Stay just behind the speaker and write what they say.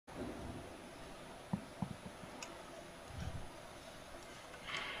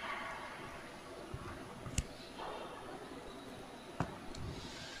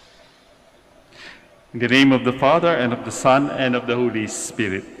In the name of the Father, and of the Son, and of the Holy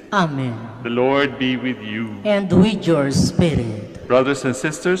Spirit. Amen. The Lord be with you. And with your spirit. Brothers and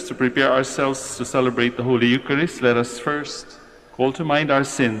sisters, to prepare ourselves to celebrate the Holy Eucharist, let us first call to mind our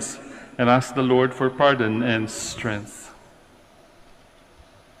sins and ask the Lord for pardon and strength.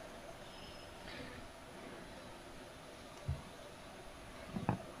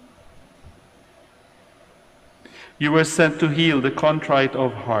 You were sent to heal the contrite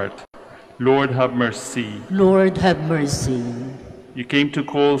of heart. Lord, have mercy. Lord, have mercy. You came to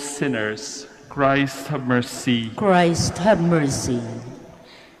call sinners. Christ, have mercy. Christ, have mercy.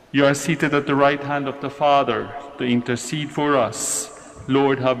 You are seated at the right hand of the Father to intercede for us.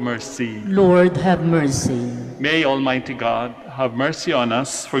 Lord, have mercy. Lord, have mercy. May Almighty God have mercy on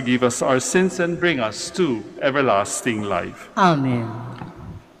us, forgive us our sins, and bring us to everlasting life. Amen.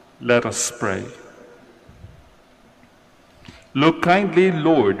 Let us pray. Look kindly,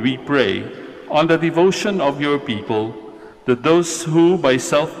 Lord, we pray, on the devotion of your people, that those who by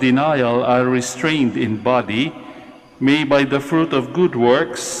self-denial are restrained in body may by the fruit of good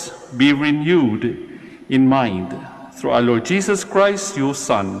works be renewed in mind. Through our Lord Jesus Christ, your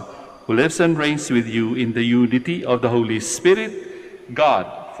Son, who lives and reigns with you in the unity of the Holy Spirit,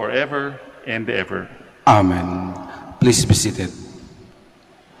 God, forever and ever. Amen. Please be seated.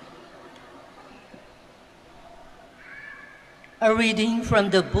 A reading from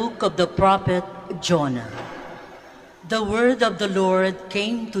the book of the prophet Jonah. The word of the Lord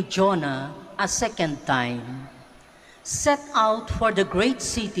came to Jonah a second time. Set out for the great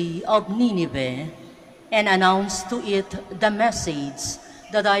city of Nineveh and announce to it the message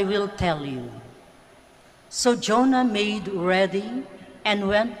that I will tell you. So Jonah made ready and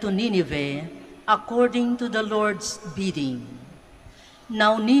went to Nineveh according to the Lord's bidding.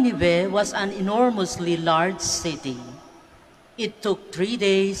 Now Nineveh was an enormously large city. It took 3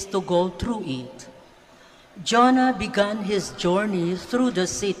 days to go through it. Jonah began his journey through the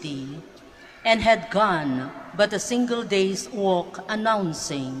city and had gone but a single day's walk,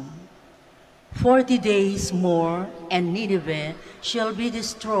 announcing, 40 days more and Nineveh shall be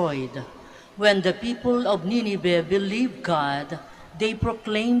destroyed. When the people of Nineveh believed God, they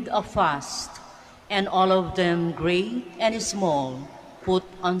proclaimed a fast, and all of them, great and small, put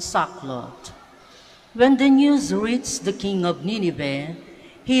on sackcloth. When the news reached the king of Nineveh,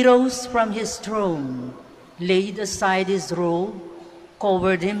 he rose from his throne, laid aside his robe,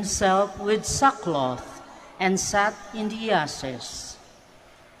 covered himself with sackcloth, and sat in the ashes.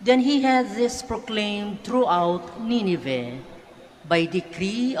 Then he had this proclaimed throughout Nineveh, by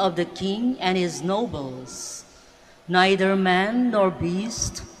decree of the king and his nobles: neither man nor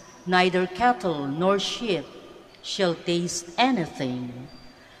beast, neither cattle nor sheep shall taste anything.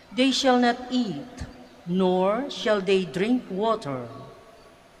 They shall not eat, nor shall they drink water.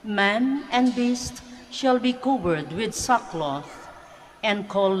 Man and beast shall be covered with sackcloth, and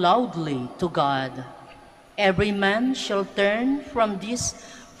call loudly to God. Every man shall turn from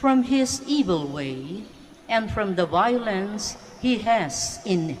his evil way, and from the violence he has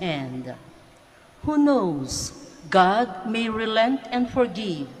in hand. Who knows, God may relent and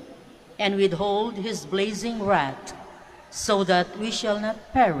forgive, and withhold his blazing wrath, so that we shall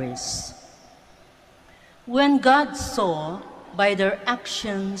not perish. When God saw by their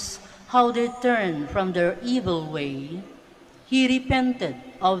actions how they turned from their evil way, he repented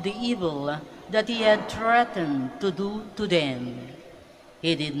of the evil that he had threatened to do to them.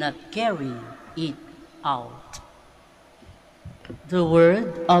 He did not carry it out. The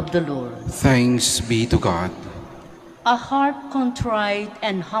word of the Lord. Thanks be to God. A heart contrite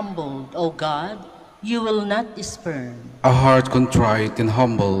and humbled, O God, you will not spurn. A heart contrite and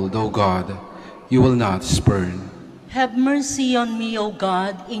humbled, O God, you will not spurn. Have mercy on me, O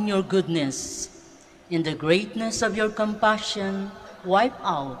God, in your goodness. In the greatness of your compassion, wipe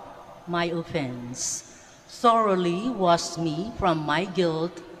out my offense. Thoroughly wash me from my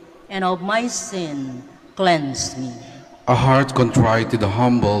guilt, and of my sin cleanse me. A heart contrite and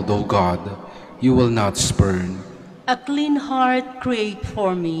humbled, O God, you will not spurn. A clean heart create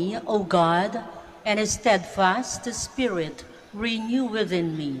for me, O God, and a steadfast spirit renew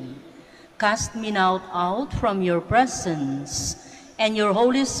within me. Cast me not out from your presence, and your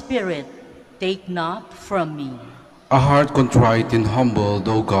Holy Spirit take not from me. A heart contrite and humbled,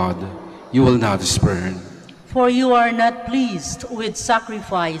 O God, you will not spurn. For you are not pleased with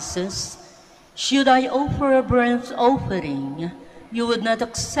sacrifices. Should I offer a burnt offering, you would not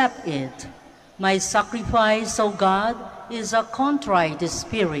accept it. My sacrifice, O God, is a contrite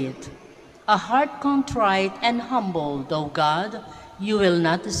spirit. A heart contrite and humbled, O God, you will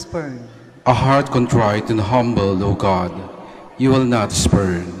not spurn. A heart contrite and humbled, O God, you will not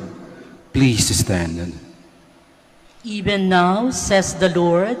spurn. Please stand. Even now, says the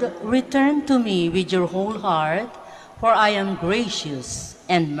Lord, return to me with your whole heart, for I am gracious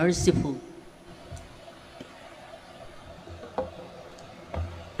and merciful.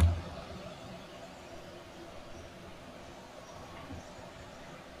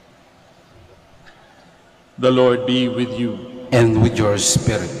 The Lord be with you. And with your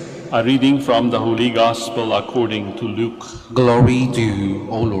spirit. A reading from the Holy Gospel according to Luke. Glory to you,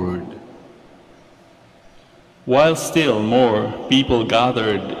 O Lord. While still more people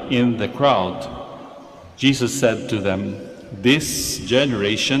gathered in the crowd, Jesus said to them, "This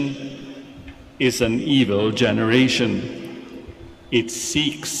generation is an evil generation. It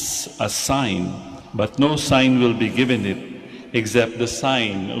seeks a sign, but no sign will be given it except the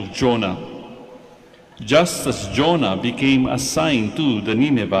sign of Jonah. Just as Jonah became a sign to the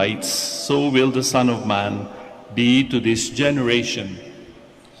Ninevites, so will the Son of Man be to this generation.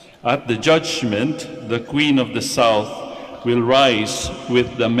 At the judgment, the Queen of the South will rise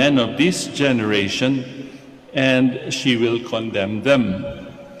with the men of this generation, and she will condemn them,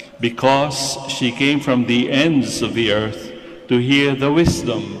 because she came from the ends of the earth to hear the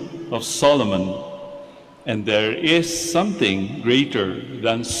wisdom of Solomon. And there is something greater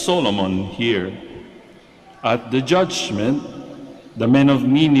than Solomon here. At the judgment, the men of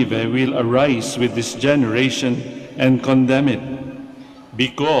Nineveh will arise with this generation and condemn it,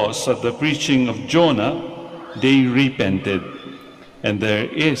 because at the preaching of Jonah they repented, and there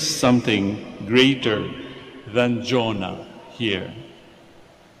is something greater than Jonah here."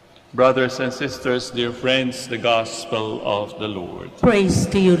 Brothers and sisters, dear friends, the Gospel of the Lord. Praise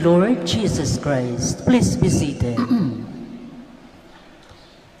to you, Lord Jesus Christ. Please be seated.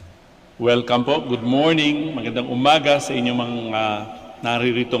 Welcome po. Good morning. Magandang umaga sa inyong mga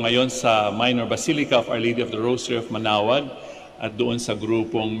naririto ngayon sa Minor Basilica of Our Lady of the Rosary of Manaoag at doon sa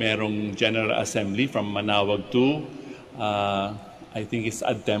grupong merong General Assembly from Manaoag to I think it's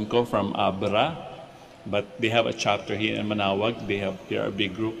Adtemco from Abra, but they have a chapter here in Manaoag. They are a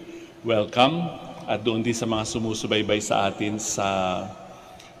big group. Welcome. At doon din sa mga sumusubaybay sa atin sa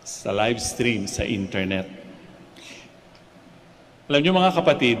live stream sa internet. Alam niyo mga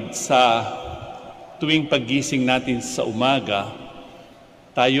kapatid, sa tuwing paggising natin sa umaga,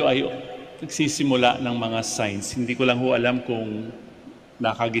 tayo ay nagsisimula ng mga signs. Hindi ko lang alam kung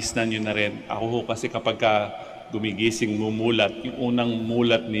nakagisnan niyo na rin. Ako kasi kapag gumigising, mumulat, yung unang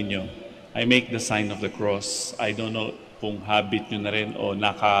mulat ninyo, I make the sign of the cross. I don't know kung habit niyo na rin o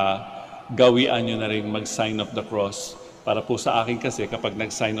nakagawian niyo na rin mag-sign of the cross. Para po sa akin kasi, kapag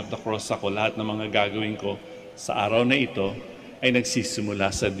nag-sign of the cross ako, lahat ng mga gagawin ko sa araw na ito, ay nagsisimula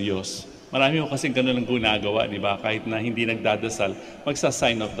sa Diyos. Marami ko kasi ganun ang ginagawa, di ba? Kahit na hindi nagdadasal,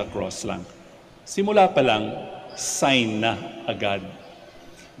 magsa-sign of the cross lang. Simula pa lang, sign na agad.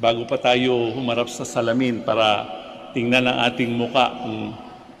 Bago pa tayo humarap sa salamin para tingnan ang ating muka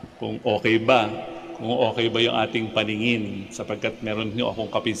kung okay ba, yung ating paningin. Sapagkat meron niyo akong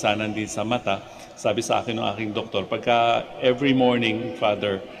kapinsanan din sa mata. Sabi sa akin ng aking doktor, pagka every morning,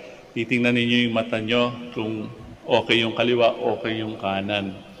 Father, titingnan ninyo yung mata nyo kung okay yung kaliwa, okay yung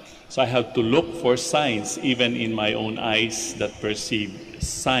kanan. So I have to look for signs even in my own eyes that perceive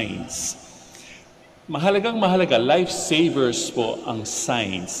signs. Mahalaga, lifesavers po ang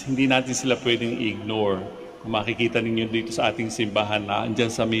signs. Hindi natin sila pwedeng ignore. Kung makikita ninyo dito sa ating simbahan na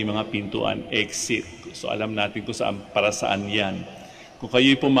andyan sa may mga pintuan, exit. So alam natin kung saan, para saan yan. Kung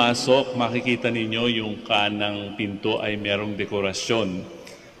kayo'y pumasok, makikita ninyo yung kanang pinto ay merong dekorasyon.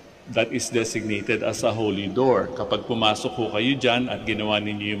 That is designated as a holy door. Kapag pumasok ho kayo dyan at ginawa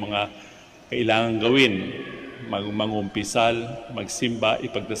ninyo yung mga kailangan gawin, mangumpisal, magsimba,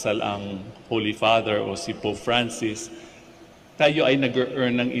 ipagdasal ang Holy Father o si Pope Francis, tayo ay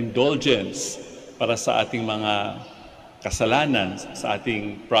nag-earn ng indulgence para sa ating mga kasalanan, sa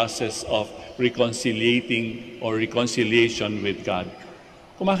ating process of reconciliation with God.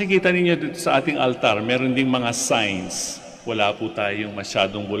 Kung makikita ninyo dito sa ating altar, meron ding mga signs. Wala po tayong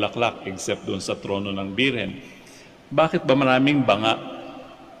masyadong bulaklak except doon sa trono ng Birhen. Bakit ba maraming banga?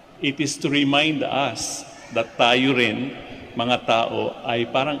 It is to remind us that tayo rin, mga tao, ay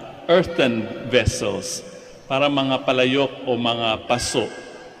parang earthen vessels, para mga palayok o mga paso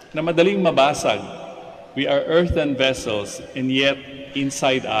na madaling mabasag. We are earthen vessels, and yet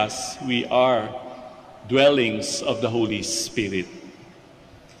inside us, we are dwellings of the Holy Spirit.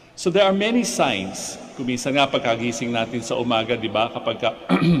 So there are many signs. Kuminsan nga pagkagising natin sa umaga, di ba, kapag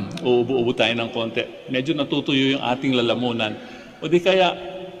uubo-ubo tayo ng konti, medyo natutuyo yung ating lalamunan. O di kaya,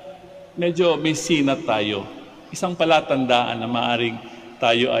 medyo may sinat tayo. Isang palatandaan na maaring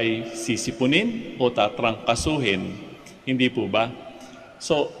tayo ay sisipunin o tatrangkasuhin. Hindi po ba?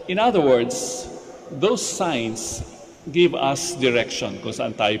 So, in other words, those signs give us direction kung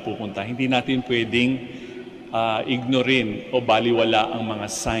saan tayo pupunta. Hindi natin pwedeng ignorin o baliwala ang mga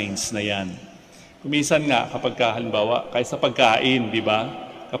signs na yan. Kuminsan nga, kapag halimbawa, kahit sa pagkain, di ba?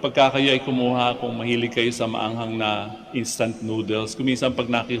 Kapag kayo ay kumuha, kung mahilig kayo sa maanghang na instant noodles, kuminsan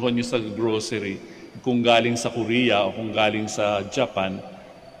pag nakikuha nyo sa grocery, kung galing sa Korea o kung galing sa Japan,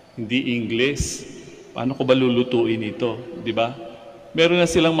 hindi English, paano ko ba lulutuin ito? Di ba? Meron na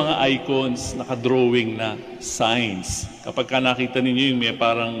silang mga icons, nakadrawing na signs. Kapag nakita ninyo yung may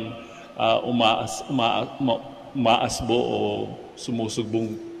parang umaasbo o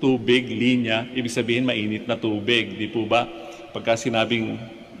sumusugbong tubig, linya, ibig sabihin mainit na tubig, di po ba? Pagka sinabing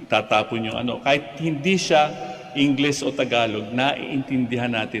tatapon yung kahit hindi siya English o Tagalog,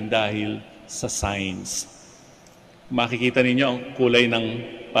 naiintindihan natin dahil sa signs. Makikita ninyo ang kulay ng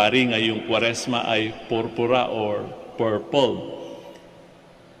pari ngayong Kwaresma ay purpura or purple.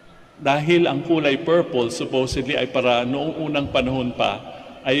 Dahil ang kulay purple supposedly ay para noong unang panahon pa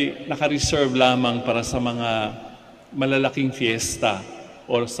ay naka-reserve lamang para sa mga malalaking fiesta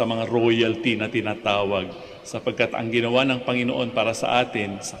o sa mga royalty na tinatawag. Sapagkat ang ginawa ng Panginoon para sa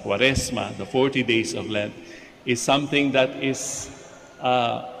atin sa Kwaresma, the 40 days of Lent, is something that is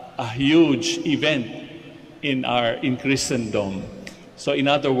a huge event in Christendom. So in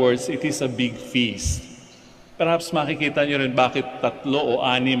other words, it is a big feast. Perhaps makikita nyo rin bakit 3 o 6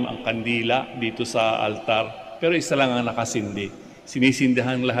 ang kandila dito sa altar, pero isa lang ang nakasindi.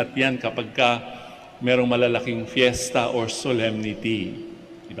 Sinisindihan lahat yan kapag merong malalaking fiesta or solemnity.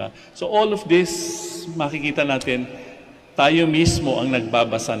 Diba? So all of this, makikita natin, tayo mismo ang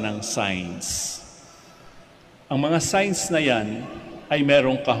nagbabasa ng signs. Ang mga signs na yan ay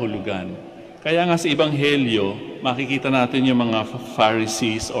merong kahulugan. Kaya nga sa Ebanghelyo, makikita natin yung mga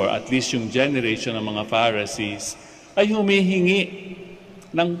Pharisees or at least yung generation ng mga Pharisees ay humihingi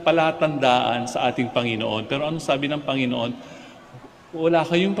ng palatandaan sa ating Panginoon. Pero ano sabi ng Panginoon? Wala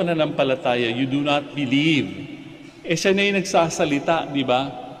kayong pananampalataya, you do not believe. Siya na yung nagsasalita, di ba?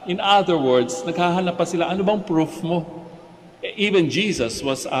 In other words, naghahanap pa sila, ano bang proof mo? Even Jesus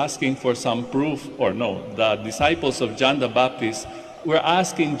was asking for some proof, or no, the disciples of John the Baptist were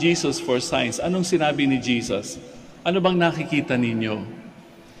asking Jesus for signs. Anong sinabi ni Jesus? Ano bang nakikita ninyo?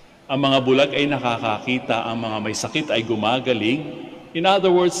 Ang mga bulag ay nakakakita, ang mga may sakit ay gumagaling. In other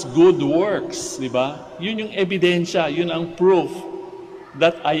words, good works, di ba? Yun yung ebidensya, yun ang proof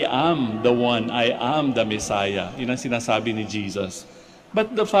that I am the one, I am the Messiah. Yun ang sinasabi ni Jesus.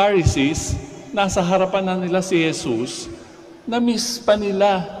 But the Pharisees, nasa harapan na nila si Jesus, na-miss pa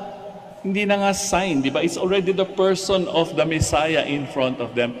nila. Hindi na nga sign, di ba? It's already the person of the Messiah in front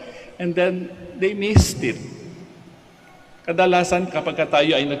of them. And then, they missed it. Kadalasan, kapag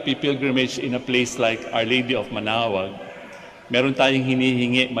tayo ay nagpipilgrimage in a place like Our Lady of Manaoag, meron tayong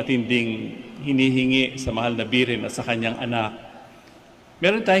matinding hinihingi sa mahal na Birhen at sa kanyang anak.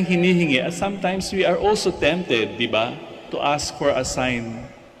 Meron tayong hinihingi at sometimes we are also tempted, di ba, to ask for a sign.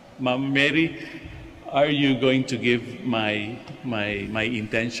 Ma'am Mary, are you going to give my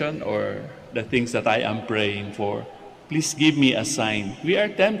intention or the things that I am praying for? Please give me a sign. We are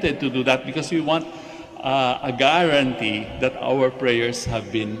tempted to do that because we want a guarantee that our prayers have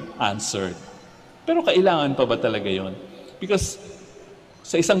been answered. Pero kailangan pa ba talaga yon? Because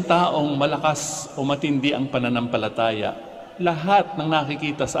sa isang taong malakas o matindi ang pananampalataya, lahat ng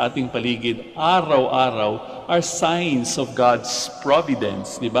nakikita sa ating paligid, araw-araw, are signs of God's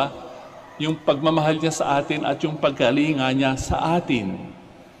providence, di ba? Yung pagmamahal niya sa atin at yung pagkalinga niya sa atin.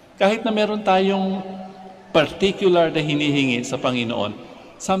 Kahit na meron tayong particular na hinihingi sa Panginoon,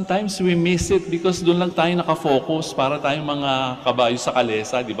 sometimes we miss it because doon lang tayo nakafocus para tayong mga kabayo sa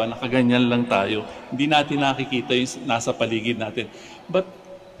kalesa, di ba? Nakaganyan lang tayo. Hindi natin nakikita yung nasa paligid natin. But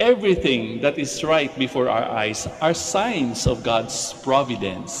everything that is right before our eyes are signs of God's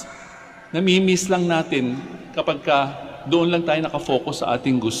providence. Namimiss lang natin kapag doon lang tayo nakafocus sa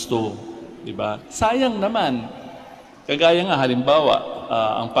ating gusto. Diba? Sayang naman. Kagaya nga, halimbawa,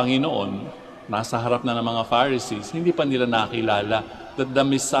 ang Panginoon, nasa harap na ng mga Pharisees, hindi pa nila nakilala that the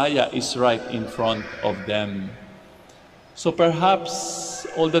Messiah is right in front of them. So perhaps,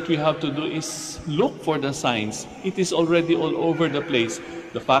 all that we have to do is look for the signs. It is already all over the place.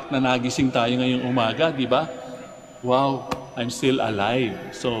 The fact na nagising tayo ngayong umaga, di ba? Wow, I'm still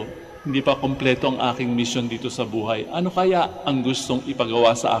alive. So, hindi pa kompleto ang aking mission dito sa buhay. Ano kaya ang gustong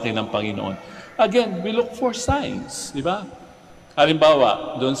ipagawa sa akin ng Panginoon? Again, we look for signs, di ba?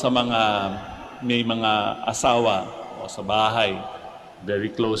 Halimbawa, doon sa may mga asawa o sa bahay,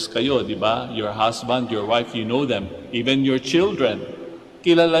 very close kayo, di ba? Your husband, your wife, you know them. Even your children,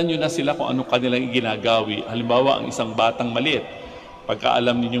 kilala nyo na sila kung anong kanilang ginagawi. Halimbawa, ang isang batang maliit,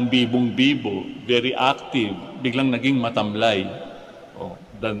 Pagkaalam ninyong bibong-bibo, very active, biglang naging matamlay. Oh,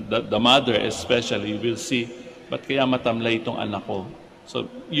 the mother especially will see, ba't kaya matamlay itong anak ko? So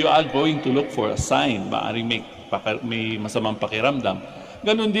you are going to look for a sign. Maaring may masamang pakiramdam.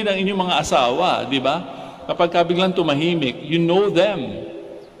 Ganon din ang inyong mga asawa, di ba? Kapag biglang tumahimik, you know them.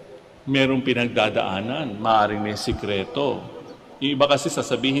 Merong pinagdadaanan, maaring may sikreto. Yung iba kasi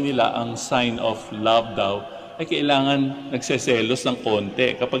sasabihin nila ang sign of love daw ay kailangan nagseselos ng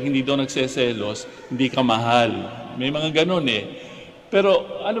konti. Kapag hindi daw nagseselos, hindi ka mahal. May mga ganon eh.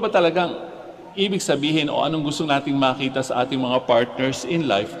 Pero ano ba talagang ibig sabihin o anong gusto nating makita sa ating mga partners in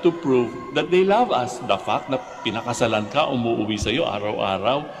life to prove that they love us? The fact na pinakasalan ka, umuwi sa'yo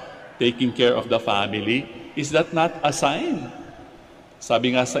araw-araw, taking care of the family, is that not a sign?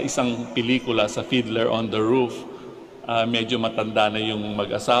 Sabi nga sa isang pelikula, sa Fiddler on the Roof, medyo matanda na yung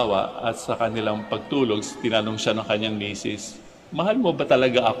mag-asawa at sa kanilang pagtulog, tinanong siya ng kanyang misis, mahal mo ba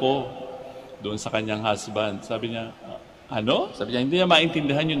talaga ako? Doon sa kanyang husband. Sabi niya, ano? Sabi niya, hindi niya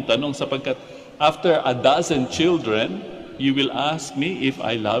maintindihan yung tanong sapagkat after a dozen children, you will ask me if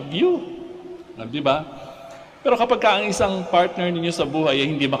I love you. Di ba? Pero kapag ang isang partner ninyo sa buhay ay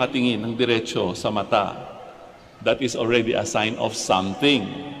hindi makatingin ng diretsyo sa mata, that is already a sign of something.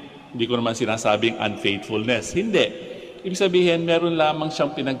 Hindi ko naman sinasabing unfaithfulness. Hindi. Ibig sabihin, meron lamang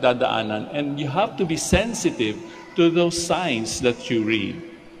siyang pinagdadaanan and you have to be sensitive to those signs that you read.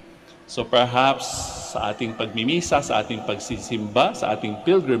 So perhaps sa ating pagmimisa, sa ating pagsisimba, sa ating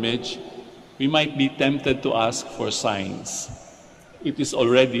pilgrimage, we might be tempted to ask for signs. It is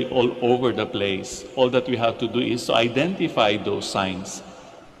already all over the place. All that we have to do is to identify those signs.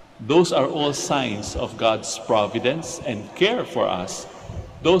 Those are all signs of God's providence and care for us.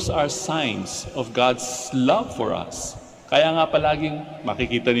 Those are signs of God's love for us. Kaya nga palaging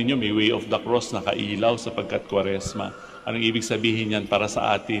makikita ninyo may way of the cross na kailaw sapagkat Kwaresma. Anong ibig sabihin yan para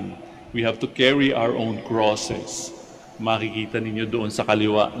sa atin? We have to carry our own crosses. Makikita ninyo doon sa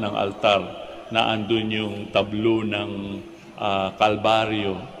kaliwa ng altar na andun yung tablo ng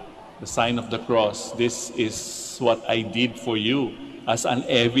Kalbaryo, the sign of the cross. This is what I did for you as an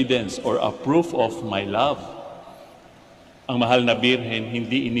evidence or a proof of my love. Ang mahal na Birhen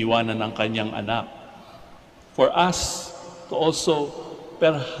hindi iniwanan ng kanyang anak. For us to also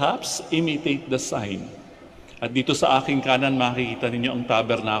perhaps imitate the sign. At dito sa aking kanan makikita ninyo ang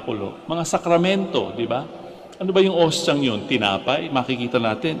tabernakulo. Mga sakramento, di ba? Ano ba yung ostyang yun? Tinapay? Makikita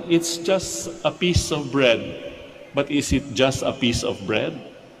natin. It's just a piece of bread. But is it just a piece of bread?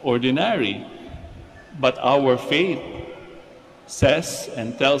 Ordinary. But our faith says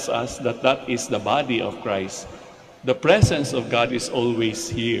and tells us that that is the body of Christ. The presence of God is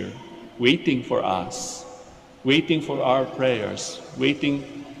always here, waiting for us, waiting for our prayers,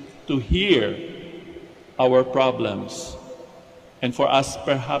 waiting to hear our problems, and for us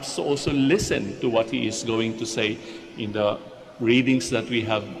perhaps to also listen to what He is going to say in the readings that we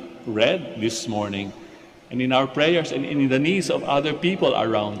have read this morning, and in our prayers and in the needs of other people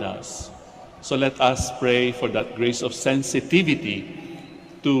around us. So let us pray for that grace of sensitivity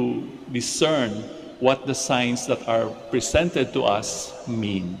to discern what the signs that are presented to us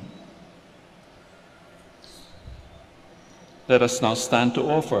mean. Let us now stand to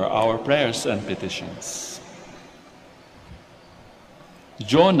offer our prayers and petitions.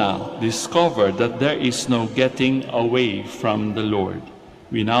 Jonah discovered that there is no getting away from the Lord.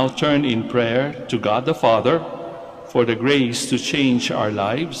 We now turn in prayer to God the Father for the grace to change our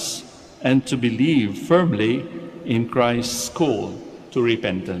lives and to believe firmly in Christ's call to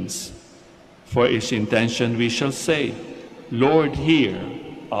repentance. For His intention we shall say, Lord, hear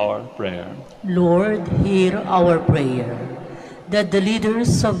our prayer. Lord, hear our prayer, that the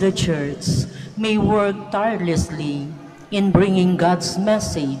leaders of the Church may work tirelessly in bringing God's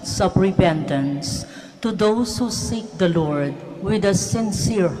message of repentance to those who seek the Lord with a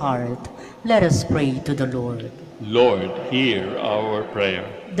sincere heart. Let us pray to the Lord. Lord, hear our prayer.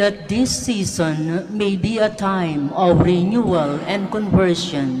 That this season may be a time of renewal and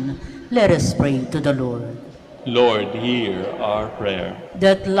conversion, let us pray to the Lord. Lord, hear our prayer.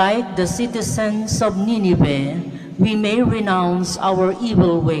 That like the citizens of Nineveh, we may renounce our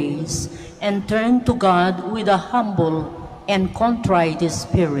evil ways and turn to God with a humble and contrite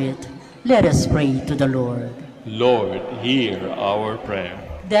spirit, let us pray to the Lord. Lord, hear our prayer.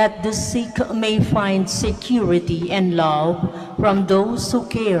 That the sick may find security and love from those who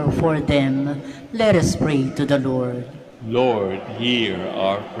care for them, let us pray to the Lord. Lord, hear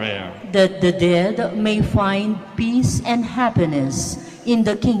our prayer. That the dead may find peace and happiness in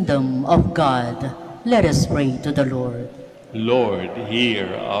the kingdom of God, let us pray to the Lord. Lord, hear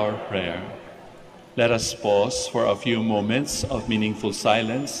our prayer. Let us pause for a few moments of meaningful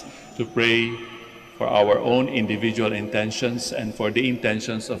silence to pray for our own individual intentions and for the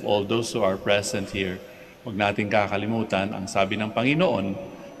intentions of all those who are present here. Huwag natin kakalimutan ang sabi ng Panginoon,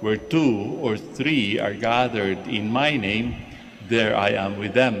 where two or three are gathered in my name, there I am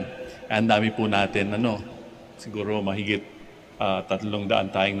with them. And dami po natin, siguro mahigit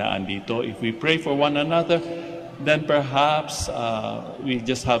 300 tayong naandito. If we pray for one another, then perhaps we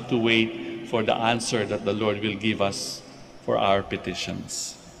just have to wait for the answer that the Lord will give us for our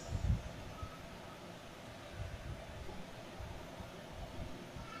petitions.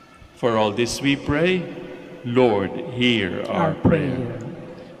 For all this we pray, Lord, hear our prayer.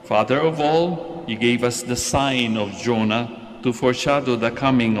 Father of all, you gave us the sign of Jonah to foreshadow the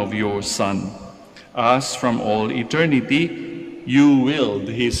coming of your Son. As from all eternity, you willed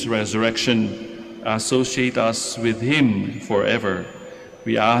his resurrection. Associate us with him forever.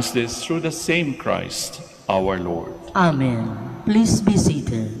 We ask this through the same Christ, our Lord. Amen. Please be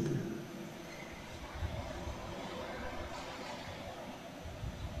seated.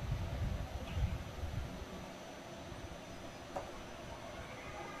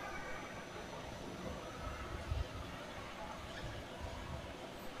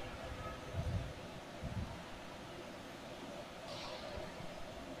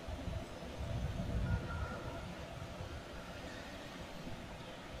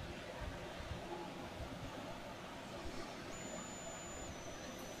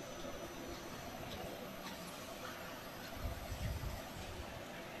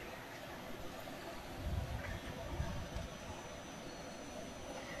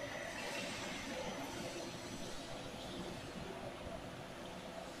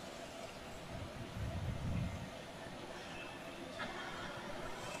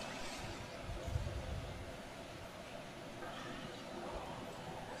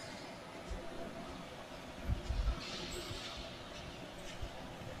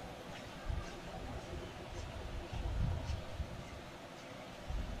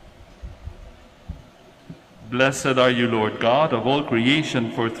 Blessed are you, Lord God of all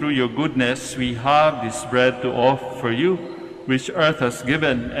creation, for through your goodness we have this bread to offer you, which earth has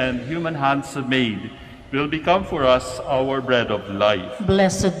given and human hands have made, will become for us our bread of life.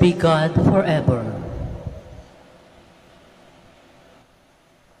 Blessed be God forever.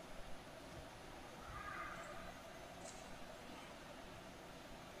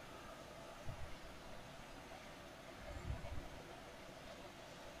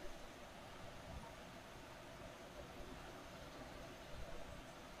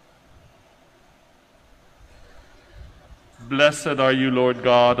 Blessed are you, Lord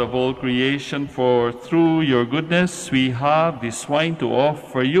God of all creation, for through your goodness we have this wine to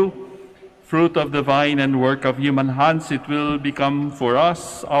offer you. Fruit of the vine and work of human hands, it will become for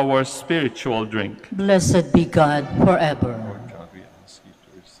us our spiritual drink. Blessed be God forever. Lord God, we ask you to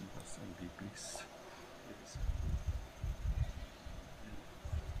receive us and be pleased.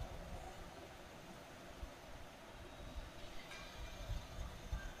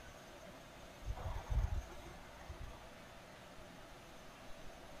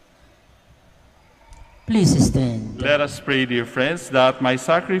 Please stand. Let us pray, dear friends, that my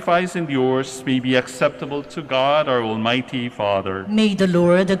sacrifice and yours may be acceptable to God, our Almighty Father. May the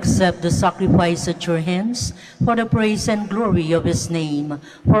Lord accept the sacrifice at your hands for the praise and glory of his name,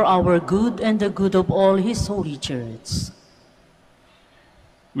 for our good and the good of all his holy church.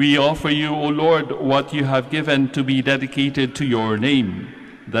 We offer you, O Lord, what you have given to be dedicated to your name,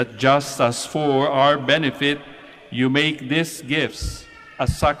 that just as for our benefit you make these gifts a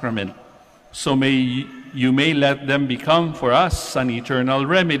sacrament, so you may let them become for us an eternal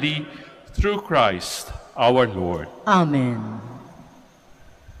remedy through Christ our Lord. Amen.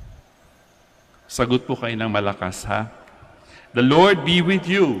 Sagot po kayo ng malakas, ha? The Lord be with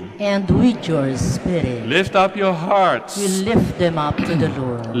you. And with your spirit. Lift up your hearts. We lift them up to the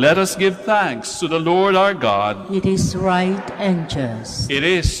Lord. Let us give thanks to the Lord our God. It is right and just. It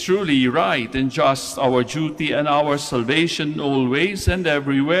is truly right and just, our duty and our salvation always and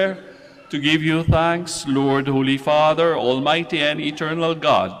everywhere, to give you thanks, Lord, Holy Father, Almighty and eternal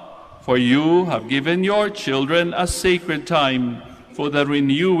God, for you have given your children a sacred time for the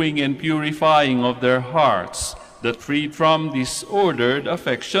renewing and purifying of their hearts, that freed from disordered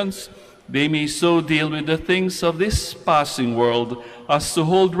affections, they may so deal with the things of this passing world as to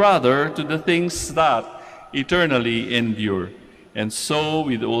hold rather to the things that eternally endure. And so,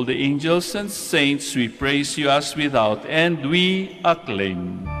 with all the angels and saints, we praise you as without end we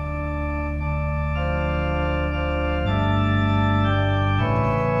acclaim.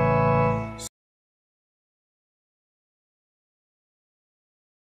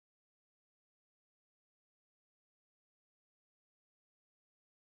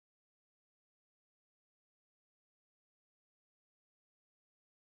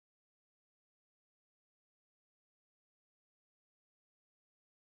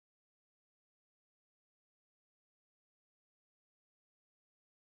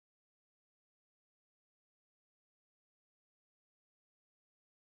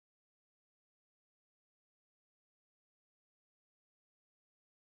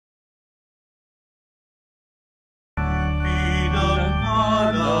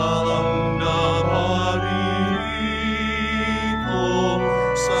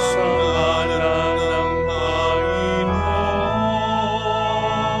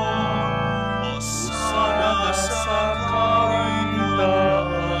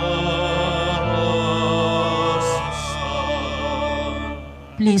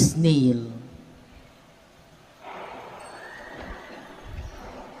 Please kneel.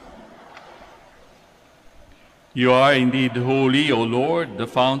 You are indeed holy, O Lord, the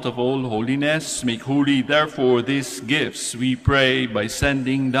fount of all holiness. Make holy, therefore, these gifts, we pray, by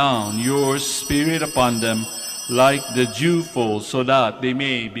sending down your Spirit upon them like the dewfall, so that they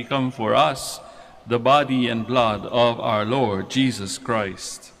may become for us the body and blood of our Lord Jesus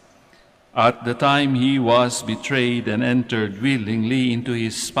Christ. At the time he was betrayed and entered willingly into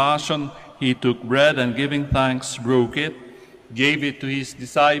his passion, he took bread and giving thanks, broke it, gave it to his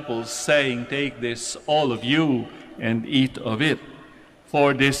disciples, saying, "Take this, all of you, and eat of it,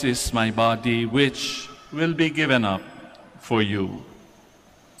 for this is my body, which will be given up for you."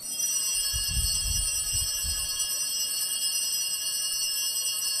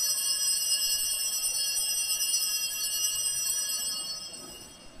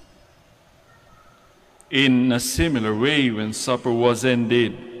 In a similar way, when supper was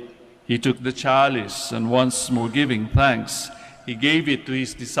ended, he took the chalice, and once more giving thanks, he gave it to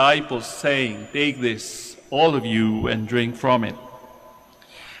his disciples, saying, "Take this, all of you, and drink from it.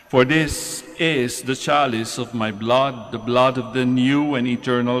 For this is the chalice of my blood, the blood of the new and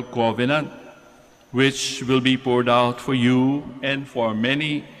eternal covenant, which will be poured out for you and for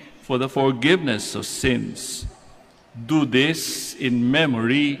many for the forgiveness of sins. Do this in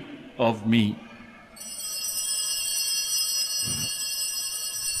memory of me."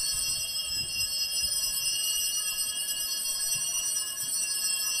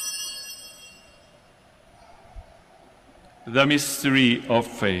 The mystery of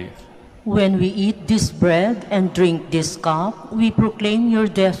faith. When we eat this bread and drink this cup, we proclaim your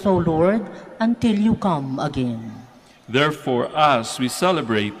death, O Lord, until you come again. Therefore, as we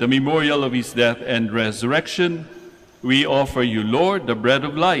celebrate the memorial of his death and resurrection, we offer you, Lord, the bread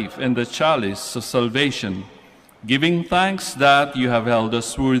of life and the chalice of salvation, giving thanks that you have held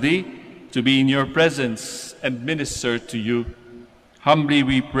us worthy to be in your presence and minister to you. Humbly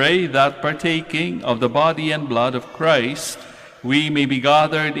we pray that, partaking of the body and blood of Christ, we may be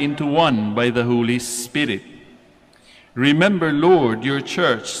gathered into one by the Holy Spirit. Remember, Lord, your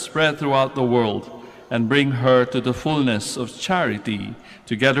church spread throughout the world, and bring her to the fullness of charity,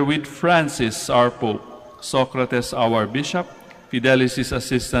 together with Francis, our Pope, Socrates, our Bishop, Fidelis, his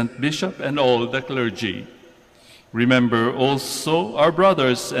assistant bishop, and all the clergy. Remember also our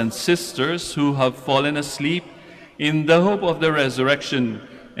brothers and sisters who have fallen asleep in the hope of the resurrection,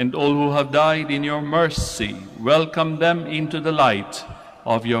 and all who have died in your mercy. Welcome them into the light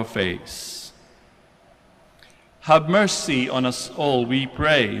of your face. Have mercy on us all, we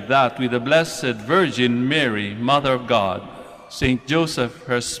pray, that with the Blessed Virgin Mary, Mother of God, Saint Joseph,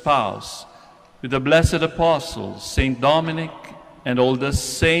 her spouse, with the blessed apostles, Saint Dominic, and all the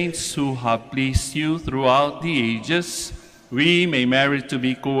saints who have pleased you throughout the ages, we may merit to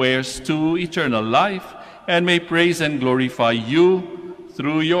be co-heirs to eternal life, and may praise and glorify you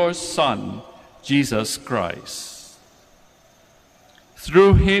through your Son, Jesus Christ.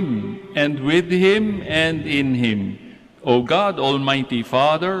 Through him, and with him, and in him, O God, Almighty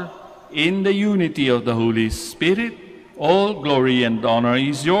Father, in the unity of the Holy Spirit, all glory and honor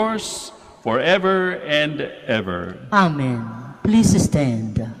is yours forever and ever. Amen. Please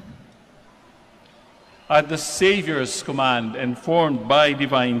stand. At the Savior's command and formed by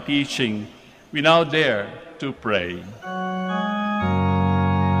divine teaching, we now dare to pray.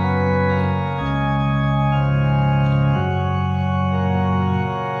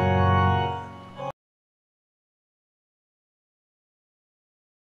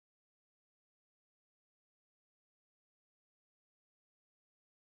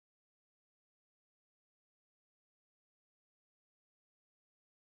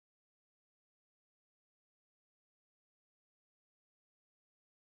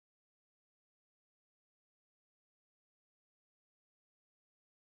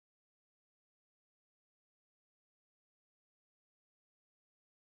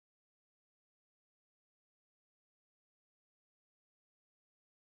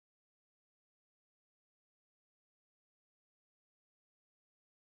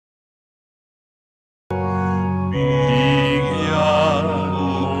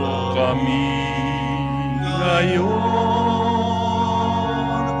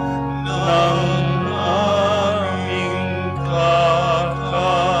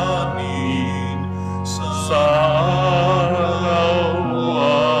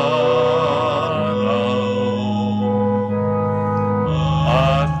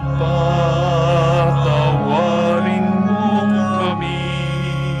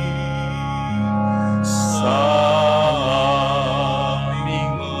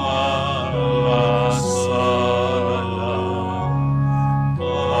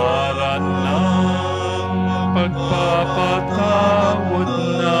 Pinagpapatawad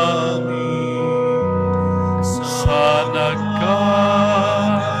namin sa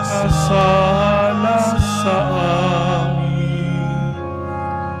nagkakasala sa amin,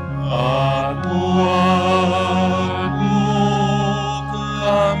 at huwag mo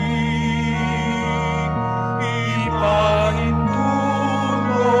kami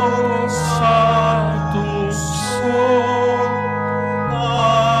ipahintulot sa tukso,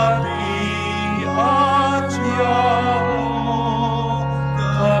 at iadya mo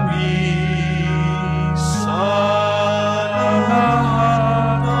kami sa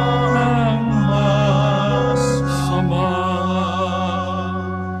lahat ng masama.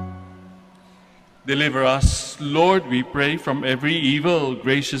 Deliver us, Lord, we pray, from every evil.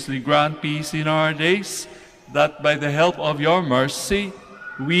 Graciously grant peace in our days, that by the help of your mercy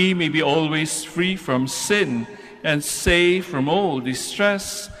we may be always free from sin and safe from all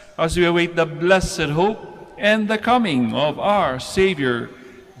distress, as we await the blessed hope and the coming of our Savior,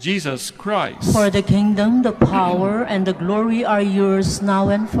 Jesus Christ. For the kingdom, the power, and the glory are yours now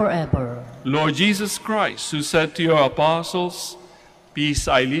and forever. Lord Jesus Christ, who said to your apostles, "Peace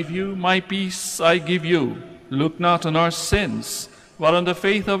I leave you, my peace I give you," look not on our sins, but on the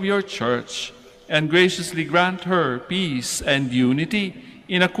faith of your church, and graciously grant her peace and unity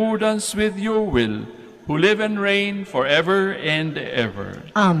in accordance with your will, who live and reign forever and ever.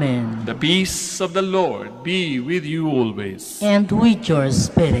 Amen. The peace of the Lord be with you always. And with your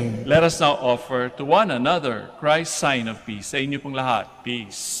spirit. Let us now offer to one another Christ's sign of peace. Sa inyo pong lahat,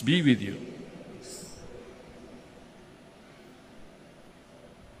 peace be with you.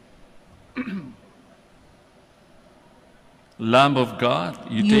 Lamb of God,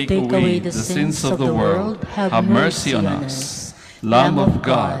 you take away the sins of the world, have mercy on us. Lamb of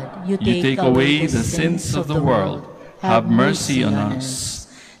God, you take away the sins of the world, have mercy on us.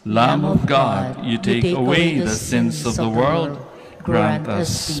 Lamb of God, you take away the sins of the world, grant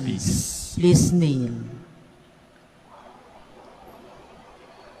us peace. Please kneel.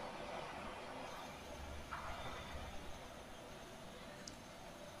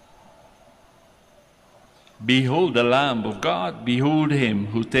 Behold the Lamb of God, behold him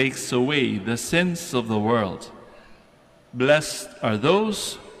who takes away the sins of the world. Blessed are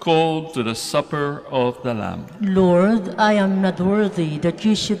those called to the supper of the Lamb. Lord, I am not worthy that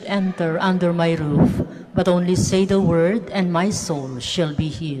you should enter under my roof, but only say the word, and my soul shall be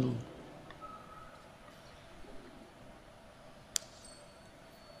healed.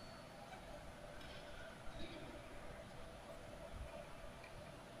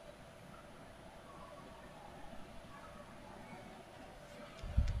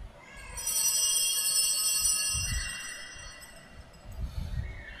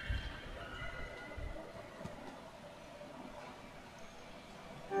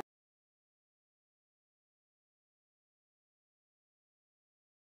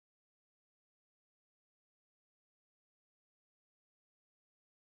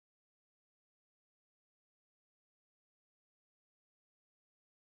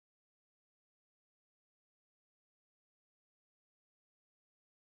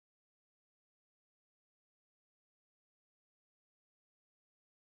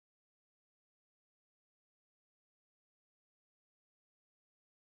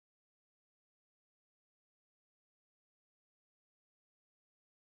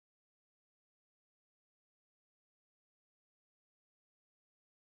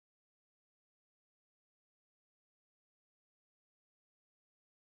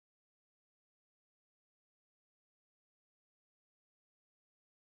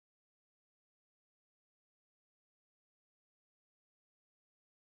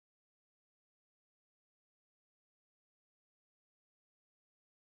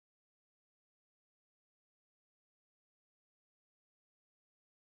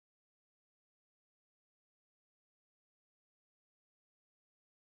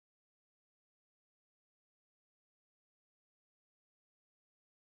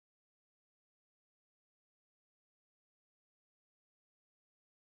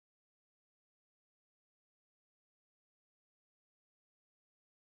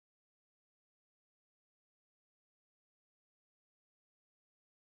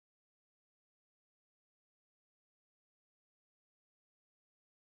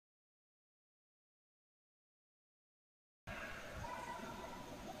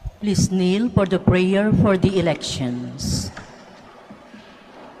 Please kneel for the prayer for the elections.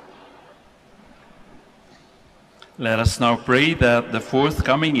 Let us now pray that the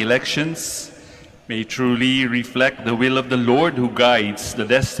forthcoming elections may truly reflect the will of the Lord who guides the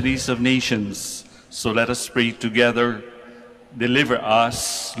destinies of nations. So let us pray together. Deliver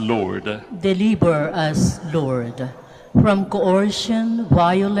us, Lord. Deliver us, Lord, from coercion,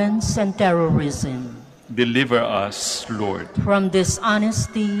 violence, and terrorism, Deliver us, Lord. from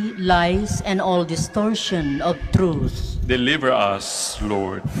dishonesty, lies, and all distortion of truth, Deliver us,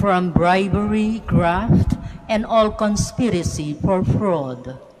 Lord. from bribery, graft, and all conspiracy for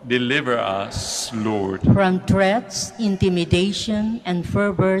fraud, Deliver us, Lord. from threats, intimidation, and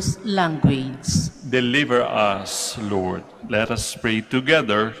perverse language. Deliver us, Lord. Let us pray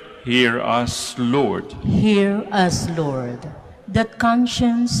together. Hear us, Lord. Hear us, Lord, that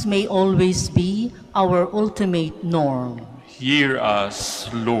conscience may always be our ultimate norm, Hear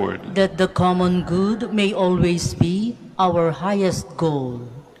us, Lord. that the common good may always be our highest goal,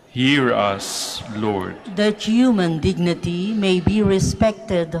 Hear us, Lord. that human dignity may be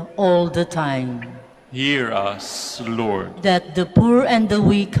respected all the time, Hear us, Lord. that the poor and the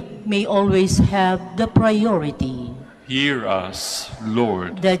weak may always have the priority, Hear us,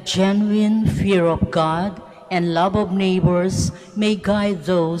 Lord. that genuine fear of God and love of neighbors may guide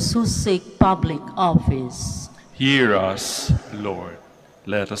those who seek public office. Hear us, Lord.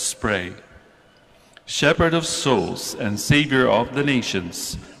 Let us pray. Shepherd of souls and Savior of the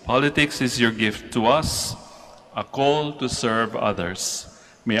nations, politics is your gift to us, a call to serve others.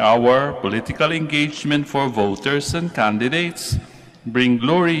 May our political engagement for voters and candidates bring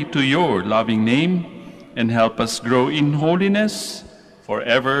glory to your loving name and help us grow in holiness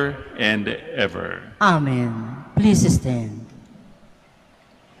forever and ever. Amen. Please stand.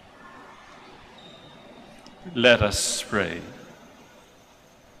 Let us pray.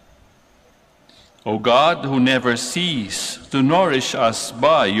 O God, who never cease to nourish us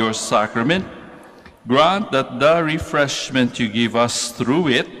by your sacrament, grant that the refreshment you give us through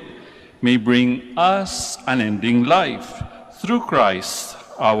it may bring us unending life through Christ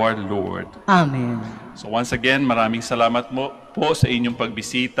our Lord. Amen. So once again, maraming salamat po sa inyong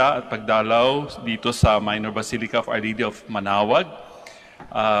pagbisita at pagdalaw dito sa Minor Basilica of Our Lady of Manaoag.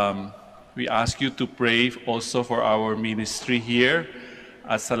 We ask you to pray also for our ministry here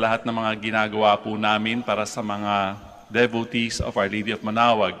at sa lahat ng mga ginagawa po namin para sa mga devotees of Our Lady of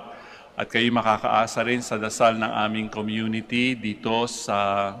Manaoag. At kayo makakaasa rin sa dasal ng aming community dito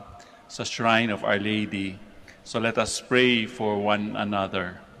sa Shrine of Our Lady. So let us pray for one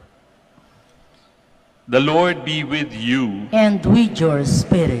another. The Lord be with you. And with your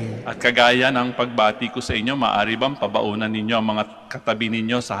spirit. At kagaya ng pagbati ko sa inyo, maaari bang pabaunan ninyo ang mga katabi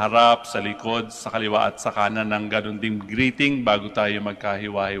ninyo sa harap, sa likod, sa kaliwa at sa kanan ng ganun ding greeting bago tayo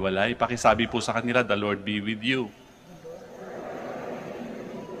magkahiwa-hiwalay? Pakisabi po sa kanila, the Lord be with you.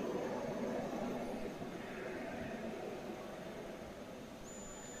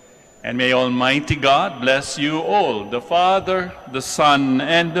 And may Almighty God bless you all, the Father, the Son,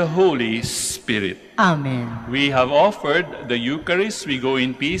 and the Holy Spirit. Amen. We have offered the Eucharist. We go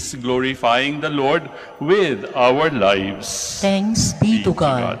in peace, glorifying the Lord with our lives. Thanks be to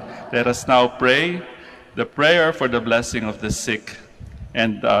God. Let us now pray the prayer for the blessing of the sick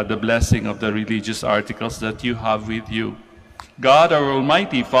and the blessing of the religious articles that you have with you. God, our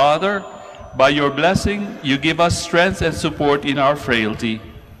Almighty Father, by your blessing, you give us strength and support in our frailty.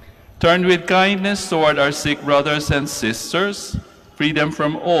 Turn with kindness toward our sick brothers and sisters, free them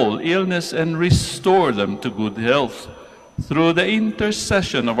from all illness, and restore them to good health through the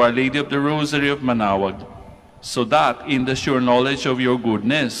intercession of Our Lady of the Rosary of Manaoag, so that in the sure knowledge of your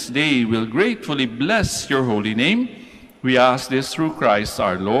goodness they will gratefully bless your holy name. We ask this through Christ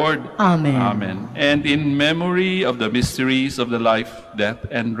our Lord. Amen. Amen. And in memory of the mysteries of the life, death,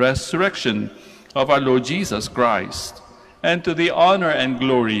 and resurrection of our Lord Jesus Christ, and to the honor and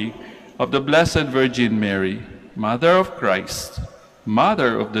glory of the Blessed Virgin Mary, Mother of Christ,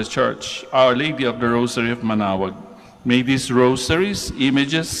 Mother of the Church, Our Lady of the Rosary of Manaoag, may these rosaries,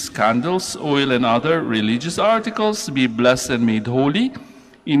 images, candles, oil, and other religious articles be blessed and made holy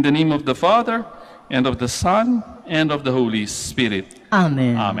in the name of the Father, and of the Son, and of the Holy Spirit.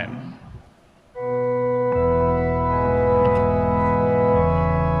 Amen. Amen.